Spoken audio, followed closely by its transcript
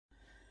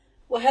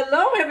Well,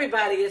 hello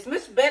everybody. It's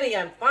Miss Betty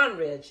on Farm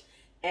Ridge,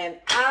 and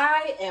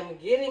I am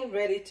getting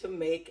ready to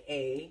make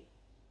a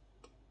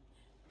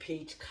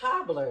peach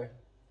cobbler.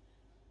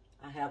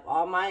 I have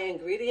all my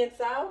ingredients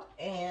out,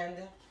 and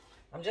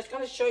I'm just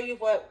going to show you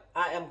what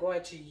I am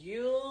going to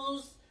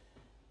use,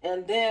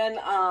 and then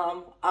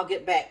I'll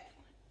get back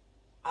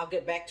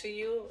to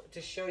you to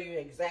show you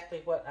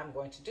exactly what I'm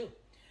going to do.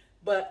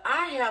 But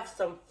I have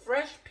some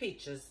fresh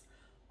peaches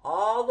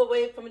all the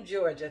way from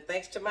Georgia,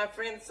 thanks to my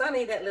friend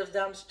Sonny that lives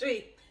down the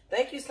street.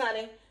 Thank you,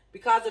 Sonny.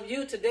 Because of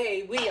you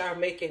today, we are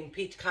making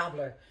peach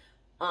cobbler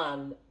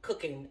on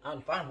cooking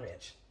on Farm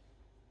Ridge.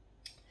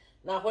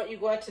 Now, what you're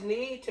going to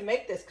need to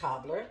make this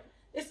cobbler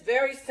is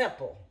very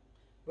simple.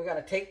 We're going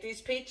to take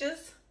these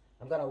peaches.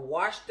 I'm going to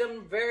wash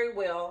them very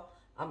well.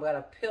 I'm going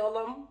to peel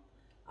them.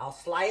 I'll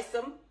slice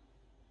them.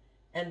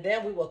 And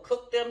then we will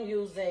cook them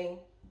using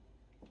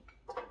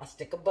a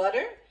stick of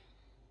butter.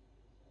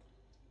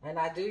 And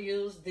I do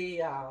use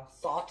the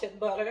salted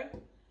butter.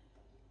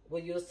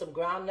 We'll use some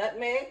ground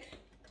nutmeg.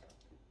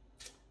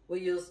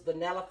 We'll use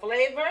vanilla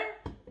flavor.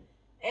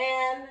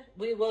 And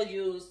we will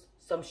use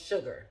some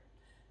sugar.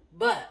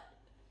 But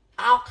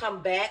I'll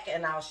come back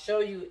and I'll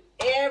show you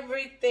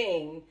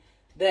everything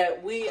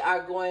that we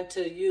are going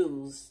to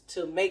use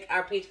to make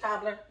our peach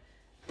cobbler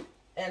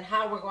and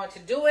how we're going to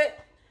do it.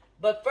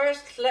 But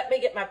first, let me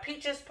get my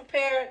peaches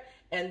prepared,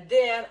 and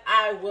then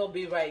I will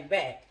be right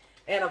back.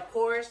 And of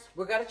course,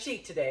 we're going to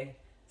cheat today.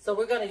 So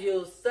we're going to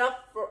use we're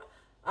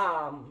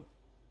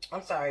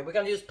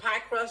going to use pie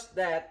crust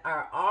that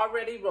are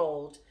already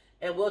rolled,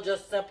 and we'll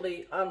just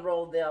simply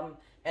unroll them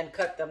and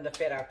cut them to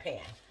fit our pan.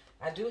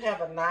 I do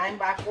have a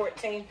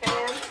 9x14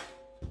 pan.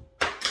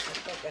 I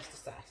think that's the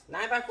size,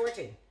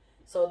 9x14.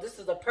 So this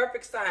is the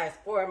perfect size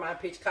for my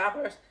peach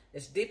cobblers.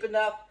 It's deep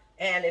enough,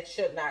 and it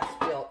should not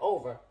spill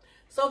over.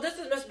 So this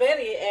is Miss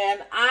Betty,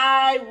 and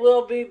I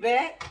will be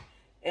back,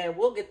 and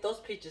we'll get those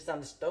peaches on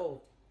the stove.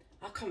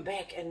 I'll come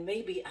back, and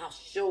maybe I'll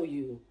show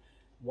you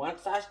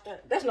once I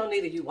start. There's no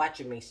need of you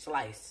watching me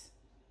slice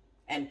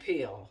and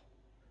peel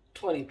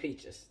 20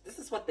 peaches. This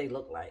is what they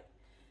look like.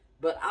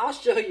 But I'll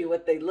show you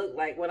what they look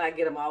like when I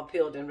get them all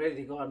peeled and ready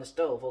to go on the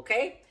stove,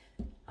 okay?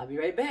 I'll be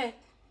right back.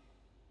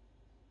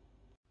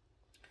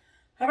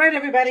 All right,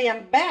 everybody,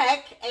 I'm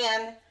back,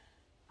 and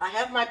I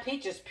have my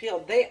peaches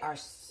peeled. They are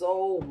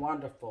so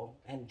wonderful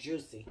and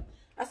juicy.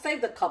 I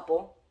saved a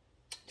couple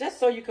just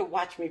so you could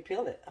watch me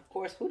peel it. Of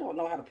course, who don't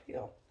know how to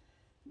peel?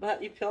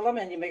 But you peel them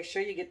and you make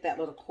sure you get that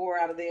little core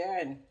out of there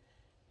and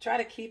try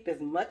to keep as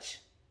much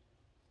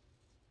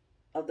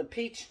of the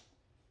peach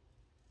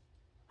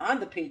on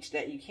the peach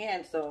that you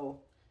can. So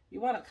you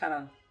want to kind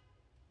of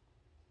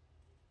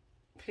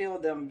peel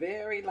them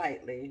very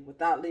lightly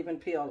without leaving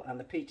peel on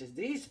the peaches.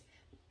 These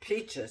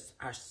peaches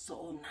are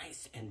so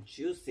nice and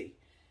juicy.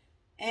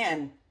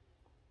 And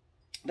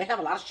they have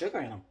a lot of sugar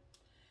in them.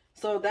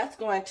 So that's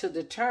going to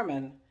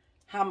determine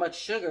how much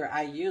sugar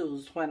I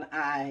use when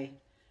I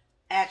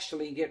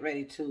actually get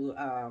ready to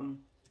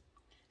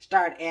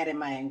start adding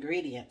my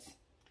ingredients.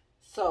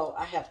 So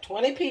I have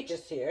 20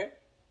 peaches here.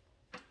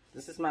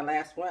 This is my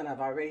last one. I've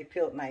already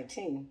peeled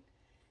 19.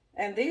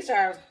 And these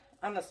are,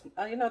 on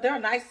the, they're a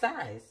nice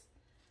size.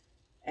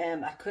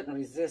 And I couldn't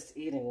resist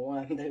eating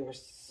one. They were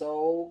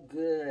so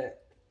good.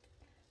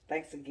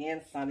 Thanks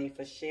again, Sonny,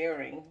 for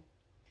sharing.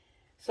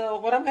 So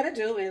what I'm going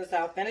to do is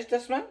I'll finish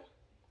this one.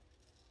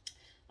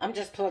 I'm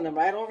just putting them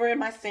right over in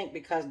my sink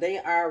because they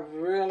are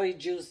really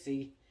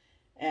juicy.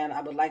 And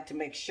I would like to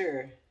make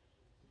sure,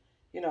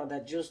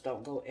 that juice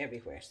don't go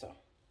everywhere. So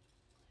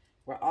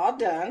we're all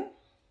done.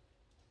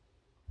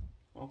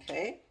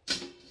 Okay.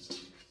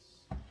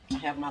 I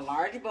have my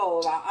large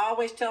bowl. I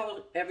always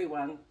tell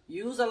everyone,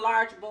 use a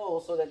large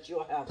bowl so that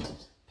you'll have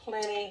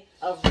plenty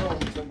of room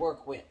to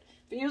work with.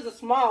 If you use a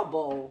small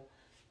bowl,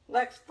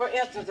 like for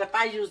instance, if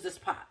I use this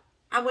pot,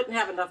 I wouldn't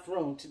have enough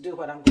room to do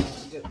what I'm going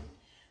to do.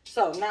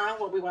 So now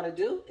what we want to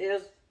do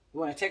is we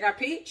want to take our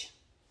peach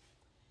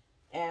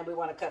and we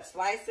want to cut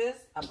slices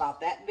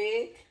about that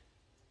big.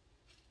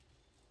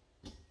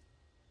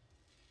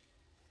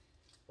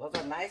 Those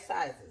are nice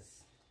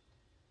sizes.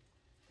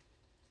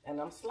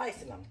 And I'm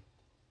slicing them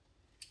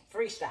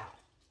freestyle.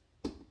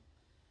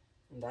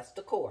 And that's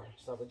the core.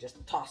 So we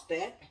just toss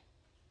that.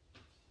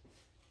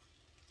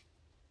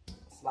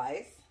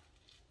 Slice.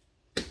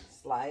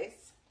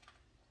 Slice.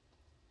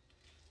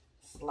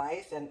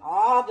 Slice, and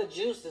all the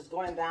juice is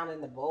going down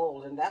in the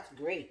bowl, and that's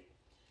great.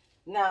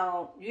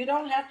 Now, you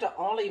don't have to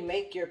only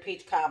make your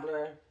peach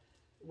cobbler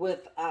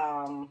with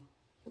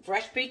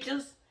fresh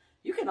peaches.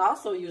 You can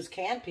also use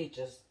canned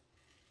peaches.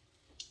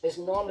 It's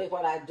normally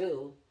what I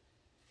do,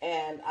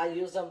 and I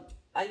use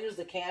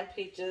the canned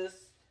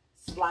peaches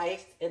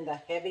sliced in the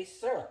heavy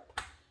syrup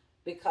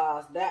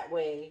because that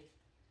way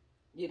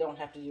you don't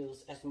have to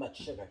use as much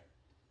sugar.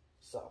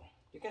 So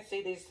you can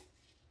see these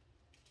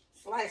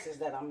slices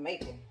that I'm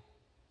making.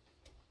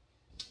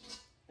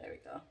 There we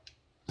go.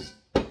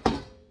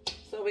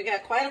 So we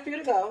got quite a few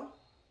to go.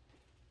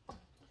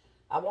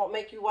 I won't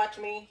make you watch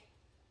me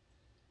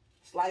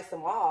slice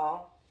them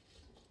all.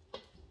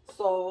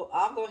 So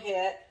I'll go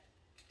ahead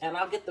And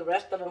I'll get the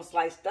rest of them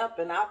sliced up,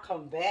 and I'll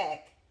come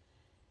back,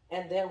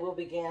 and then we'll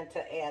begin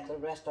to add the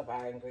rest of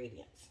our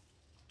ingredients.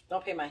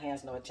 Don't pay my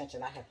hands no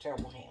attention. I have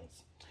terrible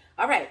hands.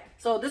 All right,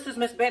 so this is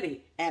Miss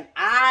Betty, and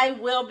I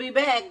will be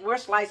back. We're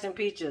slicing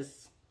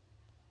peaches.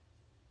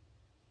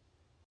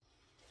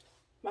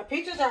 My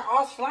peaches are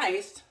all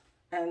sliced,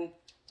 and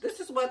this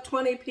is what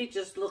 20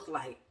 peaches look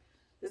like.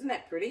 Isn't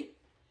that pretty?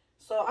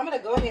 So I'm going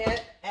to go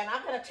ahead, and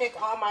I'm going to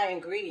take all my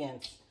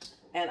ingredients,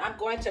 and I'm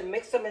going to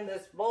mix them in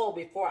this bowl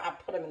before I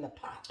put them in the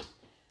pot.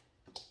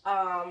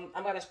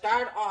 I'm going to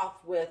start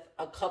off with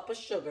a cup of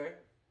sugar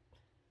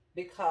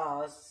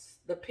because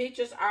the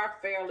peaches are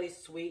fairly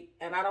sweet,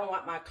 and I don't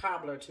want my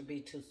cobbler to be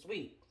too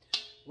sweet.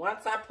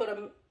 Once I put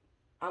them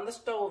on the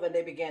stove and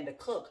they begin to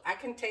cook, I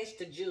can taste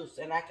the juice,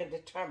 and I can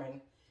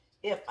determine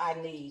if I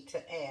need to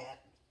add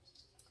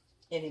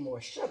any more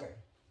sugar.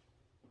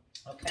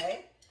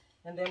 Okay?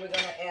 And then we're going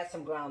to add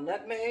some ground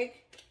nutmeg.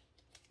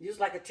 Use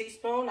like a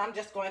teaspoon. I'm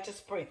just going to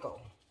sprinkle.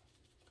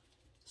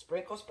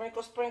 Sprinkle,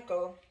 sprinkle,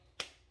 sprinkle.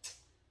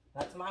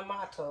 That's my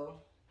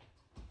motto.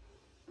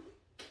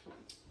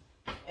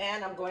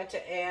 And I'm going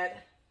to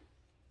add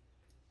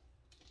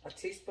a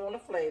teaspoon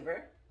of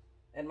flavor.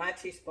 And my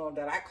teaspoon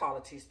that I call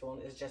a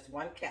teaspoon is just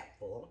 1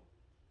 capful.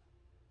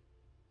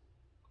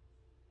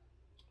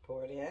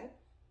 Pour it in.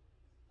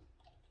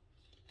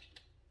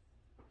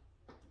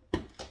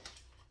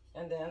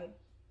 And then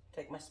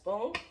take my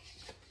spoon,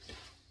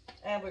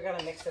 and we're going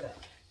to mix it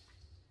up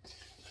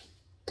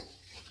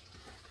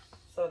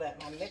so that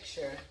my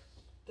mixture,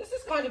 this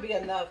is going to be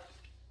enough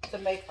to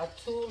make a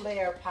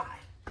 2-layer pie.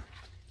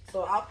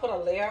 So I'll put a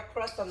layer of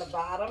crust on the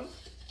bottom.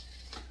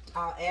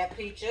 I'll add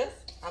peaches.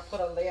 I'll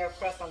put a layer of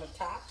crust on the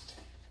top,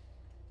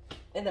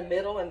 in the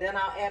middle, and then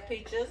I'll add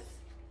peaches.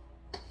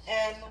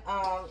 And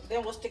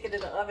then we'll stick it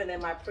in the oven, in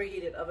my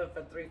preheated oven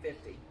for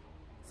 350.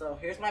 So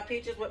here's my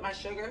peaches with my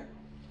sugar.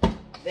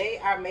 They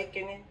are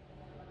making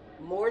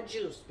more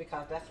juice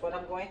because that's what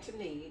I'm going to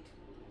need.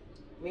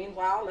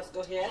 Meanwhile, let's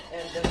go ahead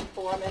and just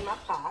pour them in my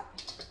pot.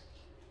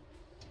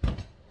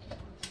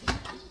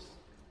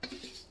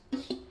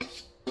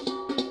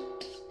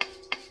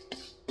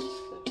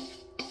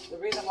 The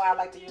reason why I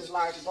like to use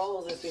large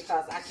bowls is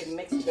because I can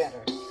mix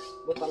better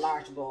with a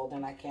large bowl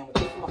than I can with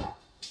a small.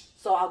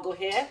 So I'll go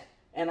ahead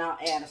and I'll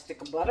add a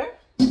stick of butter.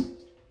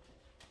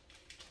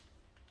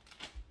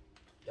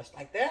 Just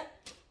like that.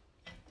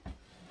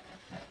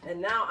 And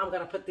now I'm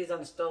going to put these on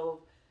the stove.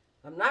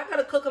 I'm not going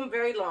to cook them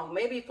very long,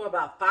 maybe for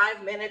about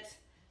 5 minutes,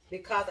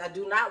 because I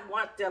do not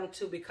want them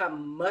to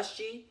become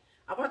mushy.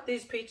 I want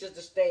these peaches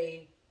to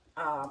stay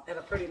at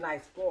a pretty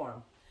nice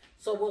form.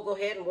 So we'll go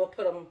ahead and we'll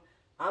put them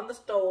on the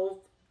stove.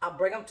 I'll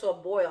bring them to a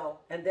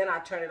boil, and then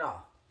I'll turn it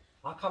off.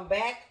 I'll come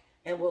back,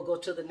 and we'll go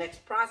to the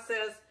next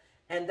process,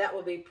 and that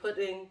will be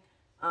putting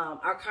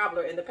our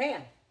cobbler in the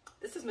pan.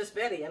 This is Miss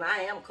Betty, and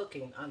I am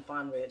cooking on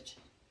Fawn Ridge.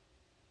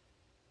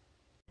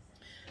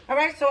 All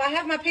right, so I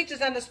have my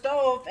peaches on the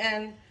stove,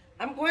 and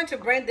I'm going to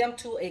bring them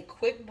to a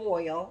quick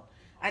boil.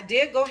 I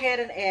did go ahead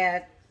and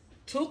add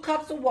 2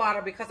 cups of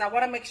water because I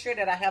want to make sure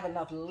that I have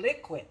enough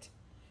liquid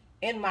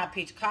in my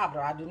peach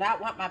cobbler. I do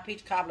not want my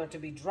peach cobbler to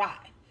be dry.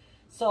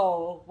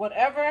 So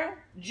whatever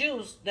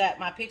juice that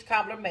my peach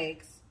cobbler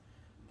makes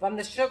from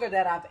the sugar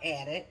that I've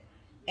added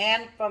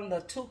and from the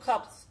 2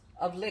 cups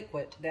of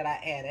liquid that I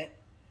added,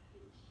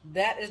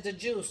 that is the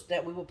juice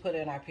that we will put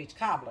in our peach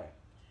cobbler.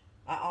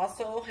 I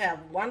also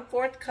have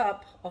 1/4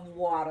 cup of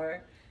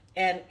water,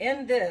 and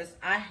in this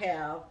I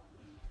have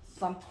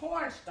some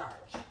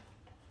cornstarch.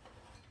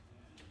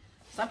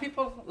 Some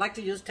people like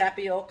to use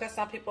tapioca,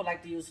 some people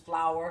like to use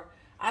flour.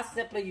 I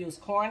simply use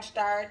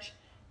cornstarch,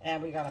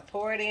 and we're gonna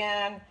pour it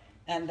in,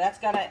 and that's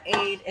gonna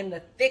aid in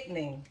the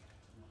thickening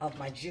of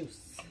my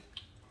juice.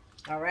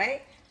 All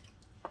right?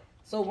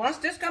 So once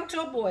this comes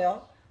to a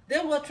boil,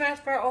 then we'll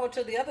transfer over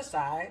to the other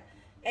side,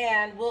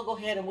 and we'll go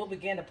ahead and we'll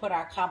begin to put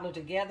our cobbler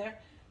together.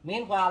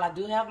 Meanwhile, I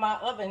do have my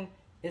oven.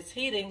 It's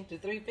heating to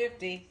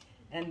 350,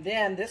 and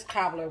then this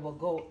cobbler will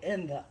go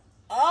in the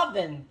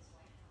oven.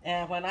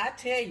 And when I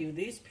tell you,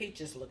 these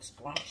peaches look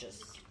scrumptious.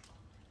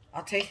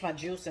 I'll taste my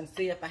juice and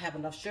see if I have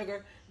enough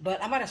sugar,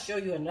 but I'm going to show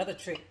you another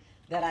trick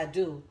that I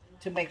do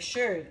to make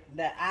sure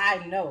that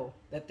I know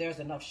that there's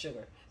enough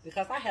sugar,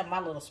 because I have my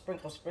little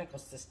sprinkle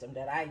system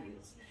that I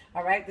use.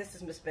 All right, this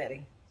is Miss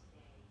Betty.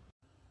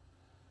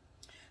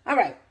 All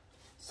right,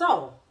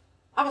 so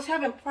I was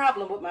having a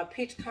problem with my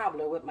peach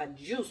cobbler, with my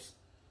juice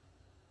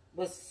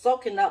was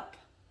soaking up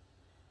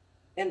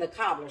in the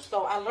cobbler.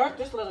 So I learned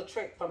this little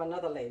trick from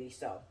another lady.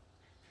 So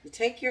you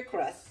take your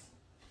crust,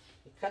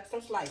 you cut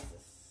some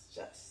slices,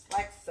 just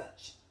like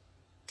such.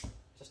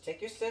 Just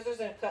take your scissors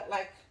and cut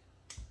like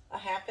a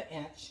 1/2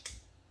 inch.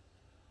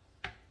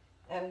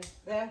 And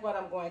then what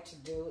I'm going to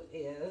do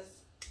is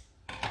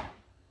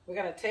we're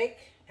going to take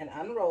and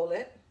unroll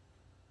it.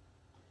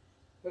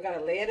 We're going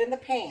to lay it in the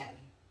pan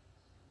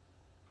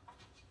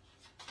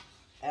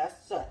as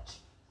such.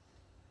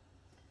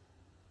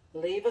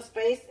 Leave a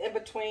space in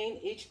between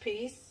each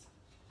piece,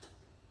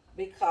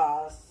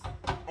 because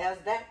as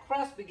that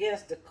crust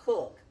begins to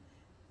cook,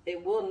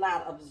 it will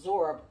not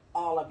absorb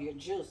all of your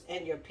juice,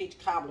 and your peach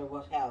cobbler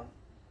will have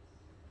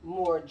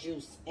more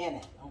juice in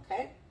it,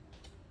 okay?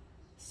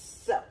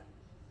 So,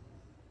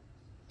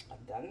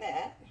 I've done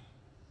that.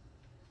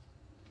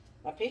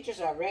 My peaches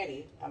are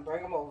ready. I'm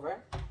bringing them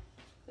over.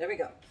 There we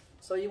go.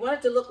 So you want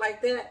it to look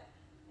like that,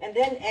 and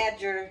then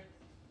add your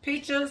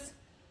peaches,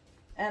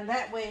 and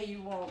that way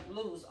you won't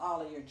lose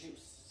all of your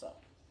juice. So,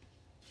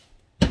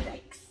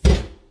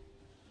 yikes.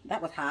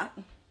 That was hot.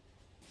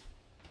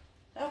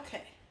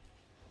 Okay.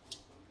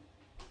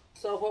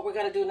 So what we're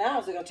going to do now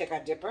is we're going to take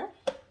our dipper.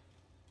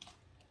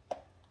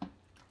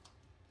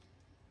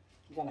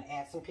 We're going to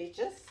add some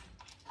peaches.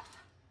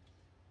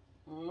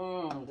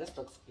 This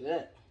looks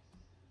good.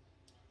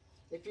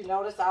 If you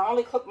notice, I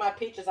only cook my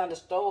peaches on the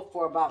stove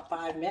for about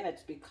 5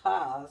 minutes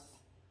because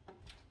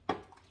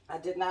I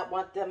did not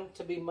want them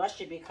to be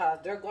mushy, because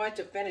they're going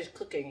to finish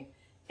cooking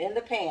in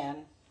the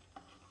pan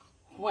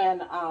when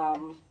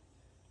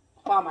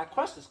while my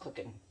crust is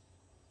cooking.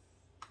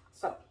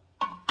 So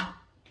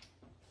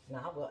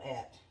now we'll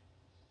add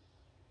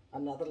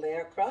another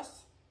layer of crust.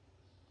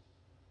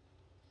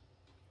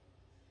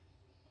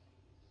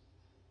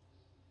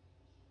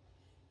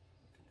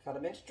 Cut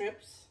them in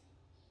strips.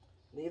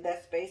 Leave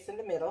that space in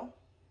the middle.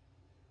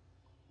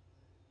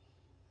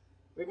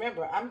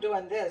 Remember, I'm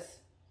doing this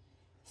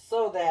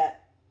so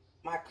that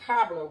my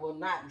cobbler will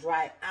not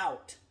dry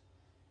out,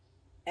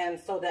 and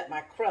so that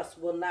my crust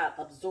will not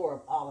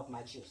absorb all of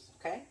my juice,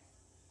 okay?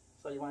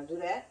 So you want to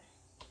do that.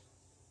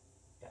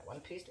 Got one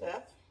piece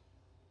left.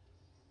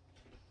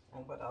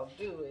 And what I'll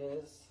do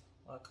is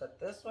I'll cut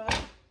this one,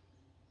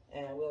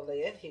 and we'll lay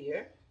it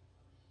here,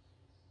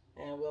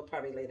 and we'll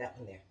probably lay that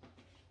one there.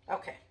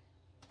 Okay.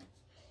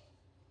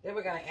 Then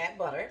we're going to add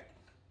butter.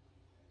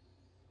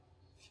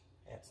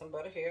 Add some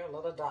butter here, a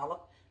little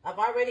dollop. I've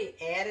already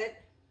added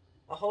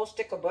a whole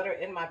stick of butter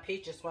in my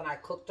peaches when I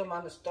cooked them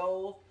on the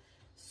stove,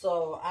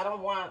 so I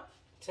don't want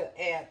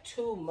to add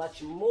too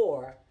much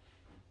more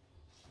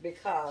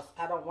because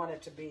I don't want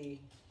it to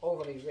be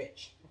overly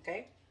rich,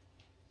 okay?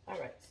 All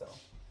right, so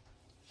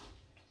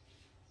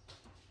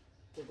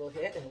we'll go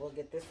ahead and we'll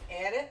get this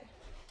added.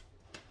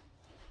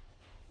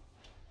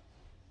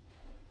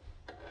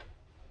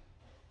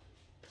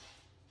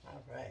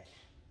 All right.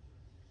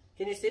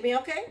 Can you see me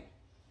okay?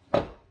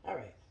 All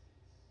right.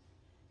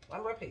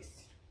 One more piece.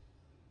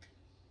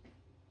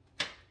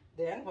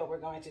 Then what we're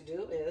going to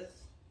do is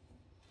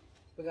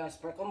we're going to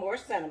sprinkle more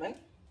cinnamon.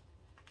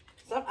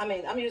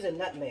 I'm using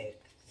nutmeg.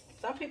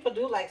 Some people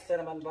do like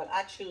cinnamon, but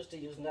I choose to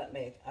use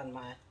nutmeg on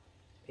my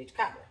peach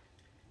cobbler.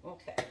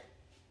 Okay.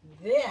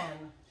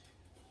 Then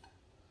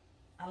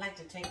I like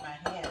to take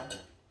my hand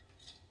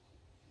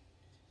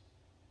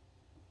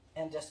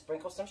and just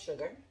sprinkle some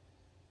sugar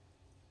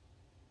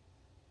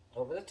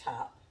over the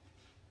top.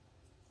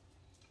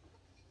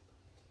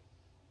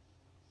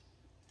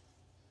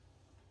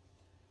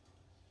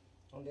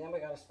 And then we're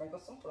going to sprinkle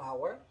some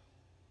flour.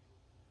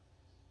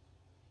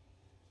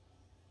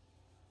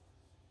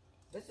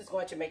 This is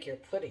going to make your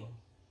pudding.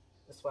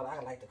 That's what I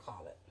like to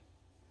call it.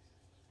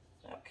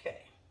 Okay.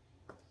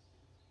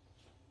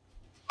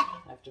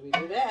 After we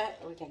do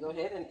that, we can go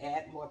ahead and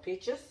add more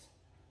peaches.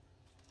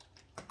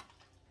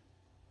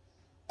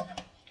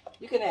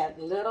 You can add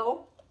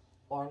little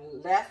or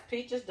less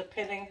peaches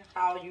depending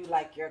how you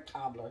like your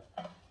cobbler.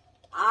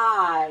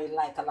 I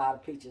like a lot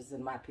of peaches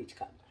in my peach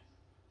cobbler.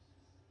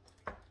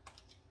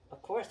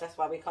 Of course, that's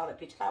why we call it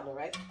peach cobbler,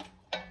 right?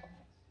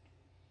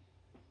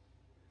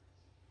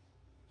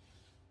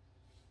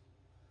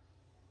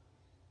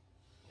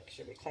 Make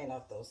sure we clean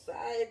off those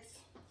sides.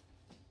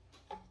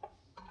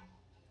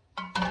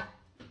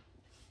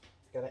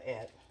 Gonna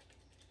add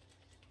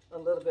a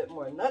little bit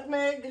more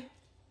nutmeg,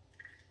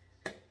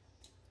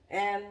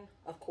 and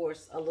of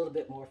course a little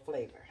bit more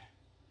flavor.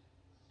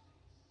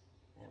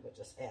 And we'll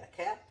just add a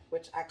cap,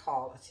 which I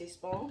call a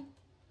teaspoon,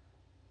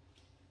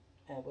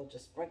 and we'll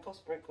just sprinkle,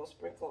 sprinkle,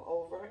 sprinkle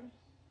over.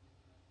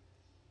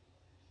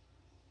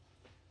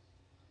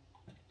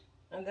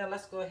 And then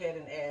let's go ahead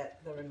and add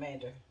the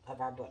remainder of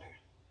our butter.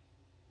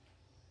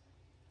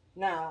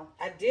 Now,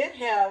 I did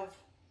have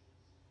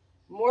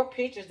more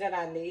peaches than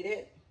I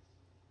needed.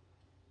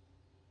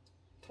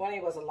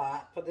 20 was a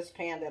lot for this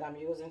pan that I'm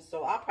using,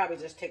 so I'll probably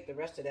just take the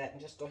rest of that and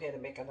just go ahead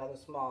and make another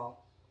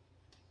small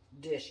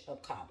dish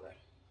of cobbler.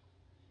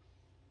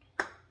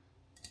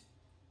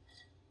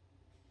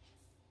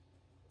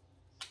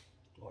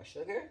 More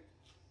sugar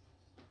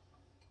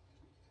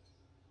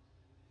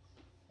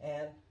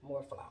and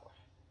more flour.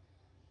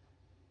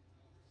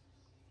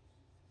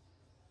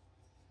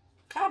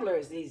 Cobbler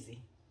is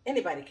easy.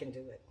 Anybody can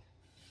do it.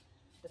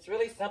 It's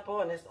really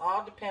simple, and it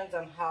all depends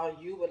on how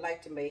you would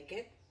like to make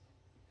it.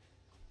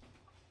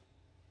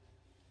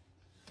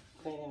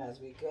 Cleaning as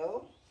we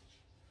go.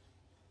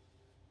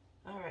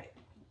 All right.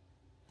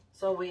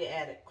 So we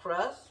added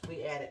crust,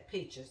 we added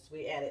peaches,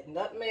 we added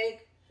nutmeg,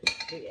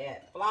 we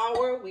add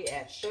flour, we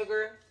add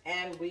sugar,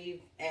 and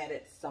we've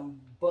added some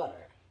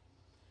butter.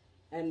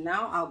 And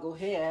now I'll go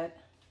ahead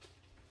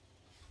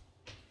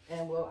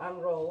and we'll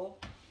unroll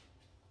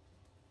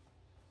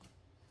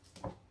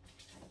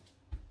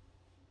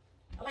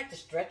I like to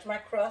stretch my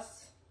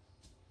crust.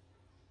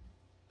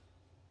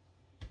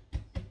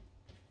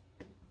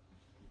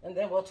 And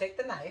then we'll take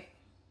the knife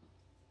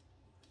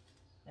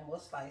and we'll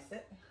slice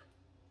it.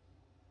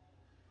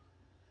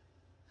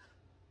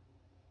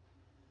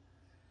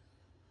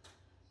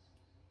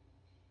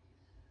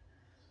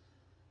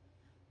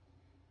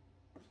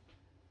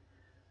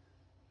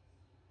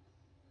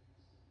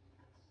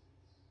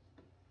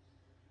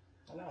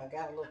 I know I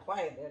got a little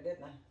quiet there,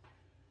 didn't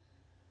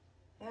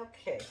I?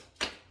 Okay,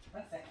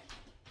 1 second.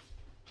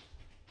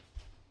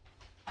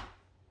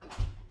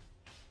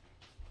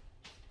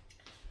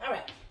 All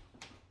right.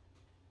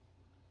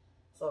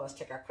 So let's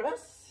take our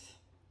crust,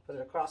 put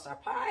it across our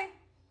pie.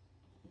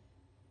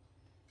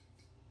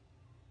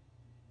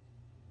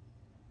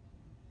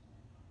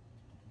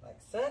 Like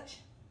such,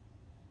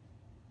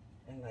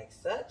 and like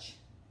such.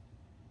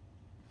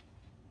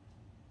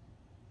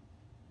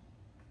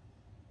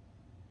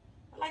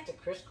 I like to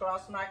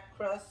crisscross my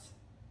crust.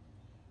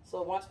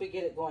 So once we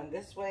get it going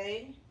this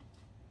way,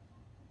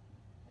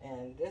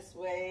 and this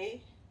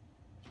way,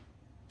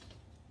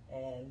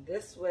 and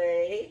this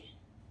way,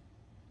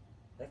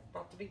 that's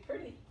about to be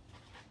pretty.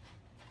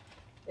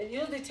 It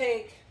usually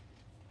takes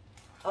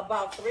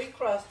about 3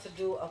 crusts to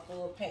do a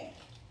full pan.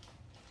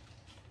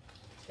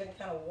 It's getting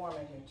kind of warm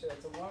in here too.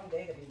 It's a warm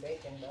day to be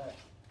baking, but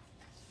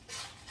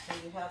when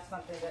you have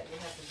something that you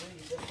have to do,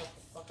 you just have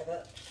to suck it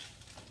up.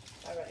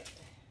 All right.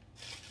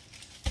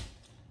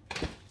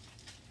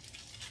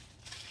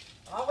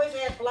 Always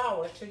add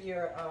flour to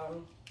your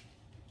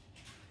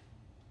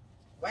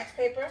wax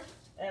paper,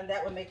 and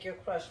that will make your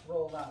crust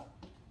roll out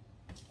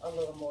a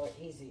little more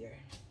easier.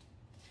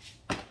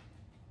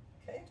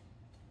 Okay.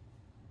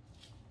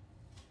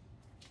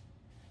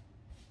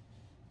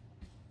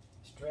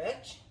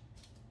 Stretch.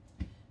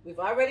 We've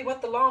already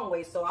went the long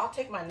way, so I'll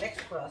take my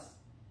next crust,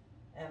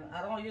 and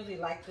I don't usually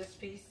like this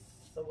piece,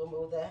 so we'll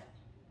move that.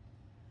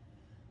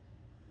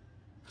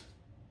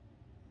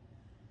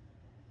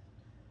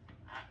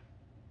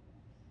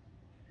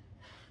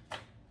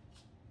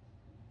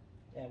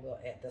 And we'll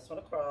add this one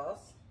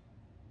across.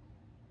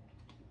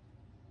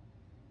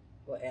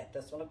 We'll add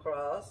this one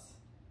across.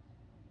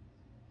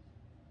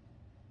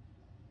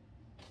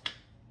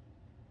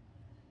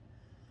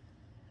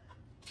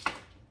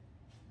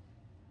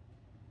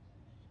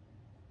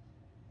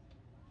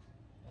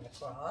 And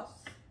across.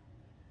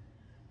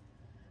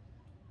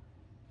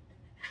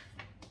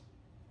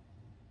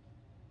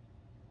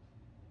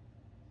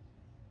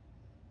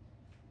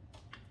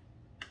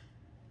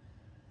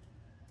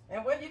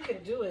 And what you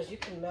can do is you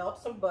can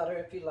melt some butter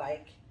if you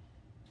like,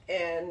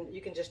 and you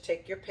can just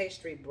take your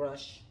pastry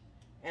brush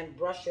and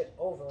brush it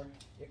over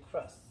your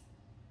crust.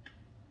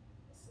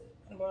 Let's see,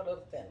 one more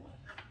little thin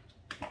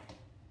one.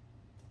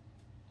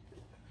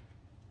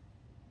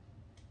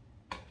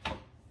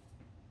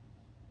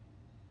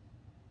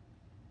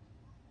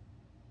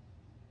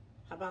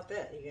 How about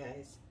that, you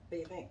guys? What do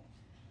you think?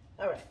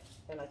 All right,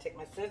 then I take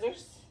my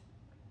scissors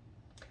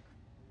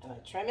and I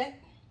trim it.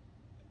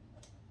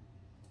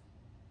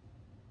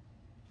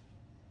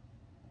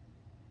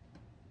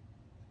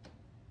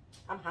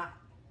 I'm hot.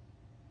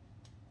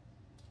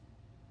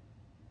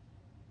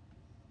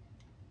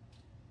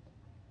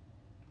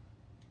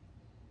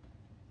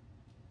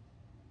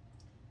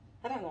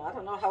 I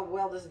don't know how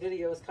well this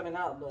video is coming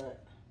out,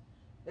 but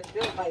it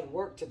feels like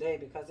work today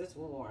because it's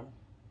warm.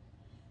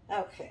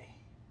 Okay.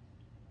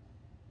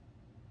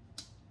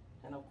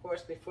 And of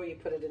course, before you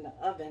put it in the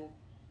oven,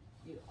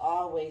 you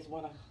always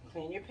want to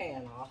clean your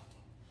pan off.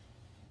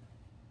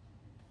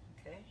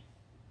 Okay.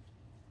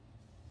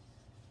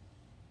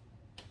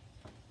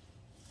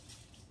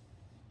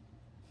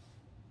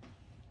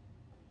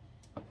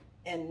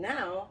 And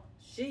now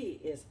she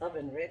is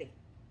oven ready.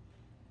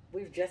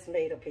 We've just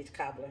made a peach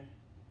cobbler.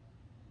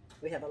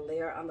 We have a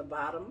layer on the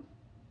bottom.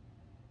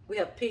 We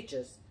have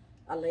peaches,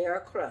 a layer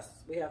of crust.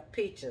 We have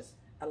peaches,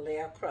 a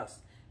layer of crust.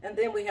 And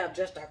then we have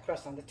just our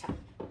crust on the top.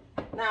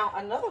 Now,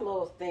 another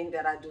little thing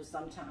that I do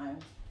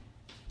sometimes,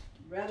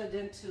 rather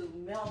than to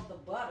melt the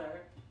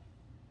butter,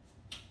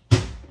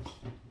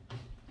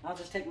 I'll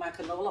just take my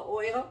canola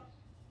oil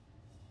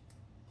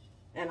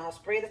and I'll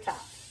spray the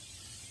top.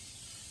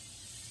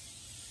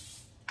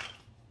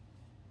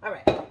 All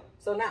right,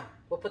 so now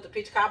we'll put the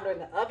peach cobbler in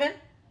the oven.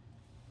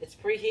 It's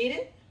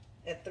preheated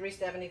at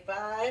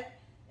 375,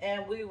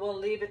 and we will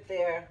leave it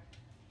there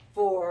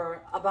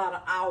for about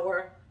an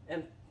hour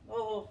and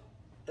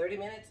 30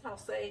 minutes, I'll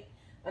say,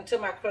 until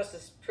my crust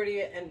is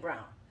pretty and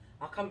brown.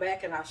 I'll come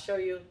back and I'll show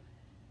you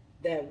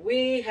that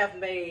we have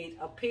made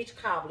a peach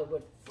cobbler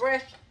with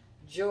fresh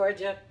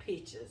Georgia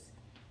peaches.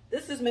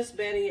 This is Miss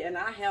Betty, and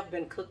I have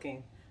been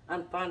cooking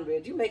on Fun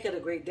Ridge. You make it a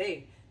great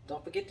day.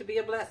 Don't forget to be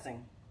a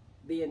blessing.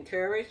 Be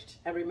encouraged,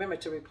 and remember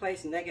to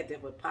replace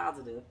negative with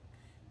positive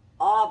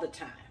all the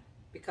time,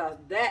 because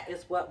that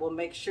is what will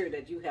make sure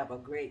that you have a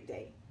great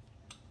day.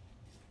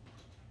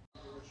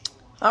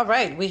 All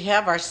right, we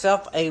have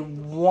ourselves a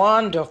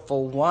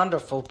wonderful,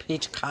 wonderful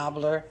peach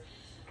cobbler.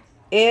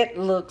 It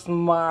looks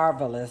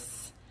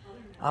marvelous.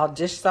 I'll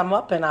dish some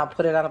up and I'll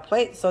put it on a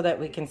plate so that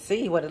we can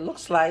see what it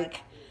looks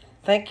like.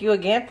 Thank you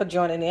again for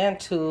joining in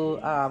to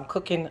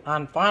Cooking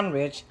on Fawn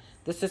Ridge.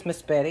 This is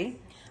Miss Betty.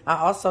 I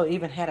also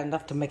even had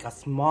enough to make a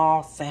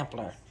small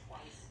sampler.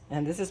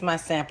 And this is my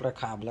sampler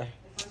cobbler.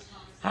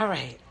 All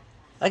right.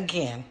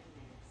 Again,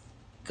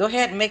 go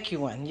ahead and make you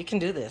one. You can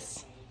do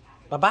this.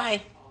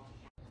 Bye-bye.